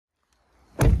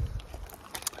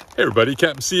Hey everybody,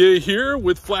 Captain CA here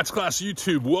with FlatsClass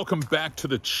YouTube. Welcome back to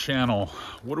the channel.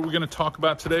 What are we going to talk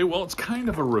about today? Well, it's kind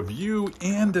of a review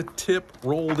and a tip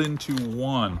rolled into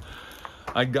one.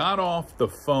 I got off the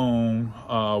phone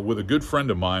with a good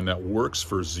friend of mine that works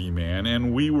for Z-Man,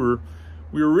 and we were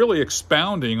really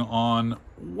expounding on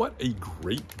what a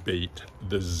great bait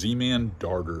the Z-Man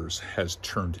DarterZ has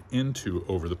turned into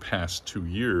over the past 2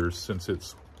 years since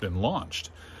it's been launched.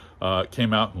 It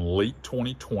came out in late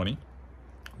 2020.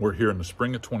 We're here in the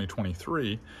spring of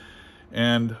 2023,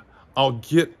 and I'll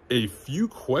get a few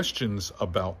questions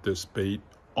about this bait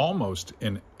almost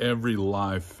in every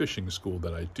live fishing school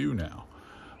that I do now.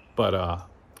 But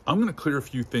I'm going to clear a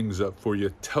few things up for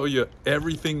you, tell you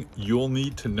everything you'll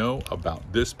need to know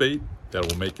about this bait that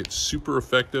will make it super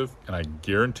effective, and I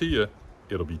guarantee you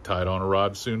it'll be tied on a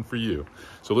rod soon for you.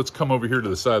 So let's come over here to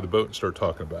the side of the boat and start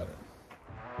talking about it.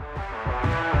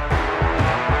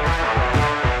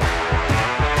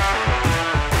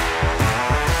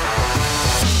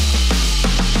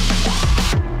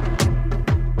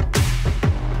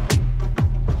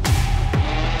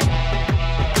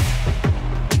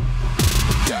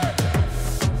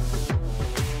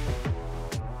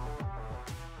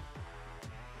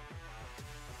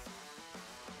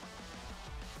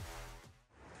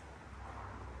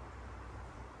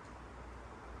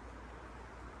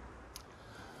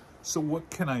 So what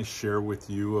can I share with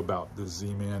you about the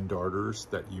Z-Man DarterZ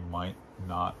that you might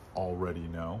not already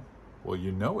know? Well,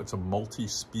 you know it's a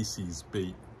multi-species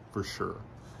bait for sure.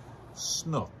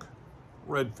 Snook,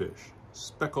 redfish,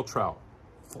 speckled trout,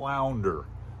 flounder,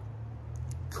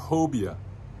 cobia,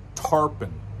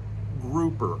 tarpon,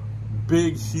 grouper,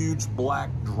 big, huge black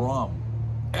drum.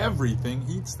 Everything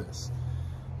eats this.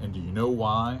 And do you know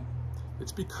why?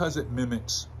 It's because it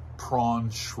mimics prawn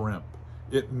shrimp.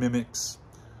 It mimics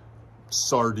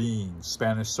sardines,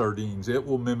 Spanish sardines. It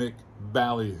will mimic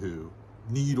ballyhoo,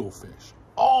 needlefish,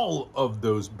 all of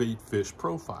those bait fish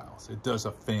profiles. It does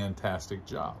a fantastic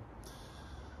job.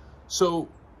 So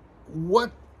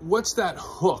what's that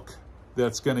hook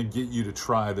that's going to get you to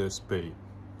try this bait?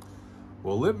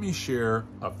 Well, let me share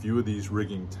a few of these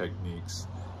rigging techniques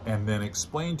and then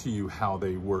explain to you how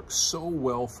they work so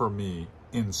well for me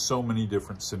in so many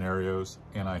different scenarios,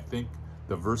 and I think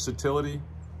the versatility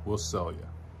will sell you.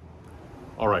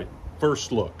 All right,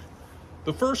 first look.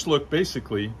 The first look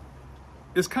basically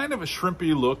is kind of a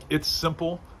shrimpy look. It's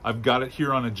simple. I've got it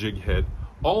here on a jig head.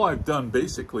 All I've done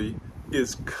basically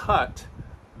is cut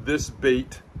this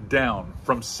bait down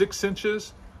from 6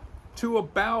 inches to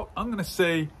about, I'm gonna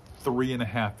say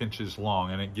 3.5 inches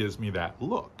long, and it gives me that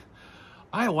look.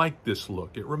 I like this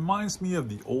look. It reminds me of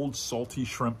the old salty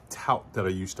shrimp tout that I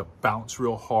used to bounce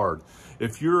real hard.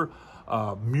 If you're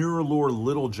Mirrolure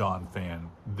Little John fan,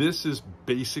 this is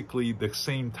basically the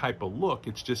same type of look.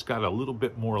 It's just got a little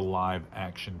bit more live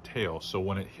action tail. So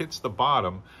when it hits the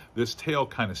bottom, this tail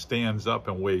kind of stands up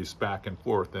and waves back and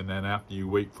forth. And then after you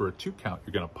wait for a 2 count,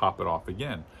 you're going to pop it off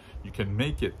again. You can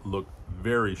make it look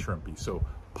very shrimpy. So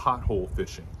pothole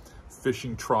fishing,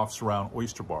 fishing troughs around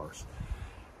oyster bars.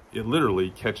 It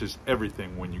literally catches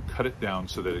everything when you cut it down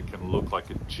so that it can look like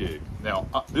a jig. Now,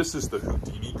 this is the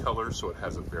Houdini color, so it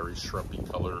has a very shrimpy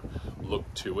color look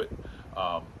to it.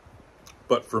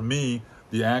 But for me,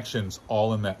 the action's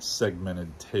all in that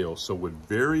segmented tail. So with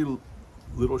very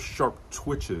little sharp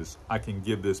twitches, I can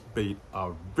give this bait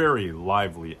a very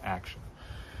lively action.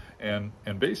 And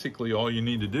basically all you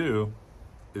need to do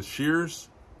is shears,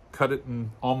 cut it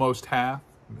in almost half,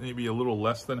 maybe a little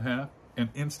less than half, and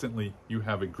instantly you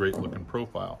have a great looking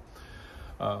profile.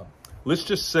 Let's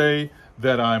just say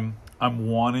that I'm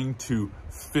wanting to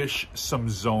fish some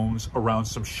zones around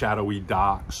some shadowy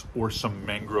docks or some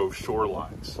mangrove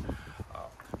shorelines.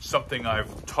 Something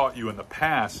I've taught you in the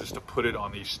past is to put it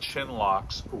on these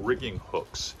Chinlocks rigging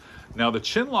hooks. Now the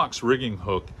Chinlocks rigging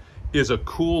hook is a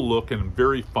cool look and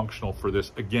very functional for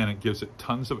this. Again, it gives it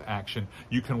tons of action.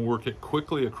 You can work it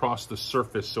quickly across the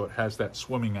surface so it has that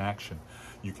swimming action.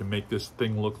 You can make this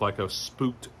thing look like a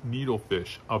spooked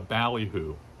needlefish, a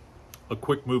ballyhoo, a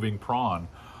quick moving prawn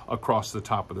across the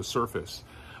top of the surface.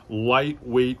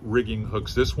 Lightweight rigging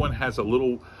hooks. This one has a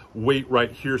little weight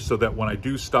right here so that when I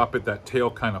do stop it, that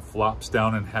tail kind of flops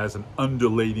down and has an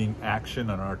undulating action,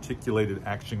 an articulated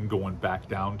action going back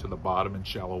down to the bottom in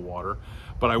shallow water.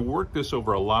 But I work this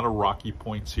over a lot of rocky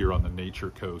points here on the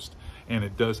Nature Coast, and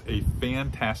it does a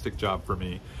fantastic job for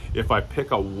me. If I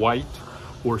pick a white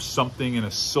or something in a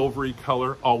silvery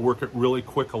color, I'll work it really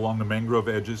quick along the mangrove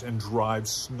edges and drive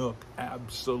snook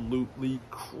absolutely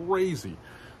crazy.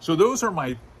 So those are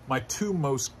my 2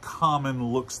 most common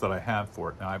looks that I have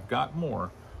for it. Now I've got more.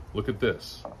 Look at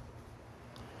this.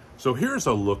 So here's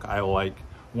a look I like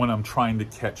when I'm trying to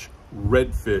catch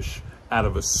redfish out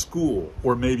of a school,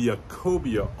 or maybe a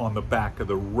cobia on the back of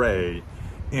the ray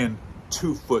in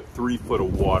 2 foot, 3 foot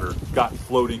of water, got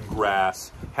floating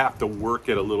grass, have to work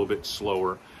it a little bit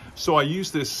slower. So I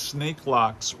use this snake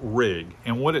locks rig,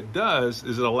 and what it does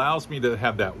is it allows me to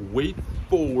have that weight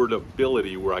forward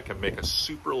ability where I can make a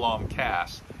super long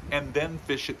cast and then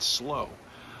fish it slow.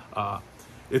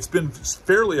 It's been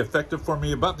fairly effective for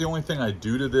me. About the only thing I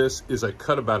do to this is I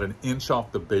cut about 1 inch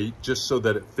off the bait just so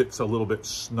that it fits a little bit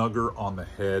snugger on the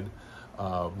head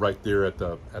right there at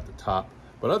the top.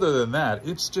 But other than that,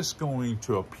 it's just going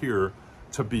to appear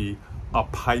to be a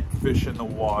pipe fish in the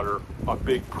water, a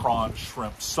big prawn,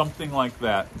 shrimp, something like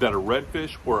that, that a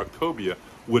redfish or a cobia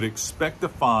would expect to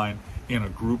find in a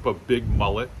group of big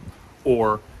mullet,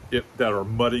 or that are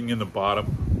mudding in the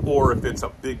bottom, or if it's a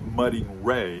big mudding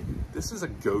ray. This is a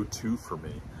go-to for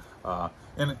me.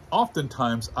 And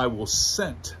oftentimes I will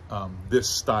scent this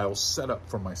style setup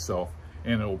for myself,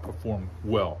 and it will perform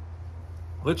well.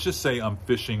 Let's just say I'm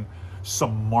fishing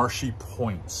some marshy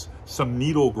points, some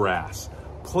needle grass,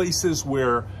 places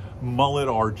where mullet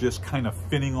are just kind of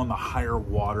finning on the higher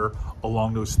water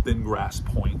along those thin grass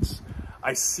points.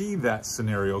 I see that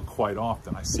scenario quite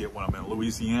often. I see it when I'm in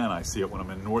Louisiana, I see it when I'm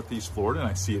in Northeast Florida, and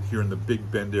I see it here in the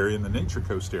Big Bend area, in the Nature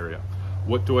Coast area.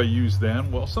 What do I use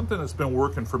then? Well, something that's been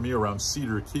working for me around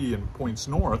Cedar Key and points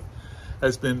north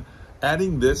has been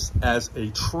adding this as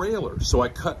a trailer. So I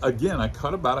cut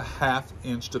about 1/2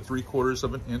 inch to 3/4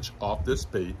 of an inch off this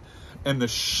bait, and the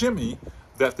shimmy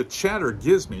that the chatter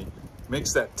gives me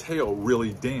makes that tail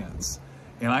really dance.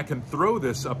 And I can throw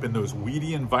this up in those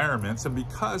weedy environments, and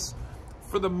because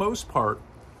for the most part,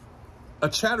 a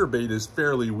chatterbait is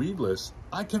fairly weedless,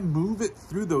 I can move it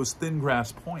through those thin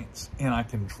grass points, and I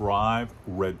can drive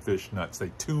redfish nuts.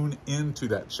 They tune into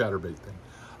that chatterbait thing.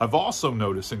 I've also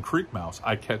noticed in creek mouths,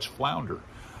 I catch flounder.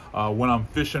 When I'm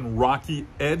fishing rocky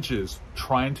edges,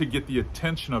 trying to get the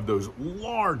attention of those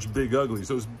large, big uglies,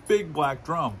 those big black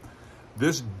drum,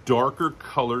 this darker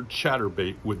colored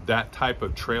chatterbait with that type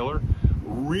of trailer,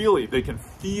 really, they can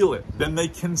feel it, then they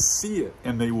can see it,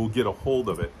 and they will get a hold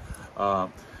of it.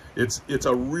 It's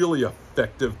a really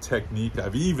effective technique.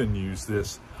 I've even used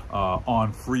this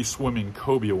on free swimming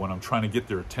cobia when I'm trying to get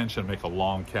their attention and make a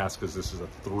long cast, because this is a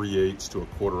 3/8 to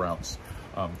 1/4 ounce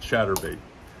chatterbait.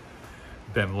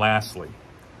 Then lastly,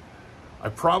 I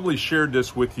probably shared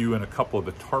this with you in a couple of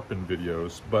the tarpon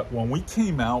videos, but when we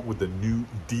came out with the new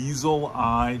diesel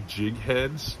eye jig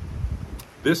heads,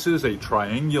 this is a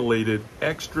triangulated,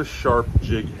 extra sharp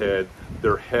jig head.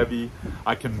 They're heavy.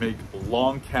 I can make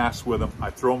long casts with them.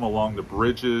 I throw them along the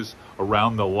bridges,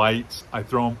 around the lights. I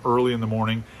throw them early in the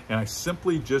morning, and I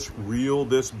simply just reel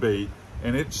this bait,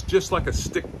 and it's just like a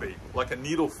stick bait, like a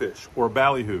needlefish or a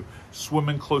ballyhoo,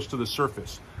 swimming close to the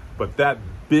surface. But that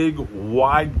big,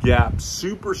 wide gap,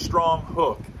 super strong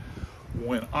hook,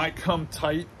 when I come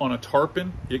tight on a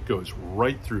tarpon, it goes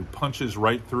right through, punches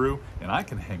right through, and I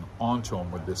can hang on to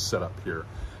them with this setup here.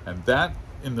 And that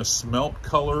in the smelt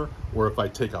color, or if I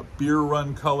take a beer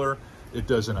run color, it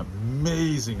does an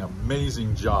amazing,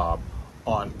 amazing job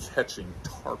on catching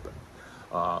tarpon.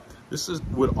 This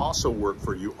would also work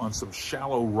for you on some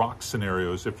shallow rock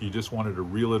scenarios if you just wanted to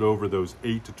reel it over those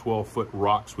 8 to 12 foot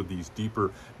rocks with these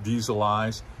deeper diesel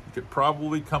eyes. You could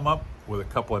probably come up with a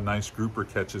couple of nice grouper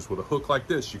catches with a hook like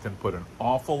this. You can put an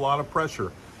awful lot of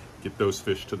pressure, get those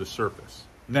fish to the surface.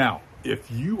 Now, if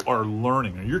you are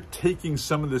learning or you're taking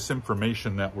some of this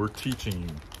information that we're teaching you,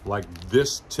 like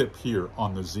this tip here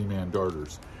on the Z-Man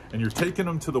darters, and you're taking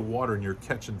them to the water and you're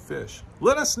catching fish,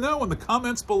 let us know in the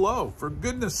comments below. For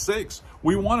goodness sakes,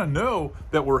 we want to know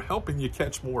that we're helping you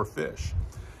catch more fish.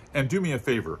 And do me a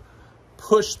favor,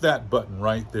 push that button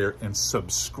right there and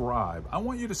subscribe. I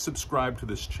want you to subscribe to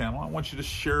this channel. I want you to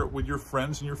share it with your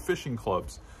friends and your fishing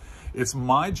clubs. It's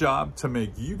my job to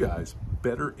make you guys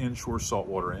better inshore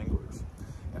saltwater anglers.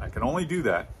 And I can only do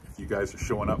that if you guys are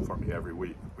showing up for me every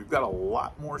week. We've got a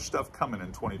lot more stuff coming in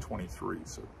 2023,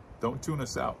 so don't tune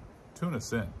us out. Tune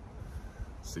us in.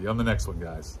 See you on the next one,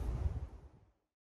 guys.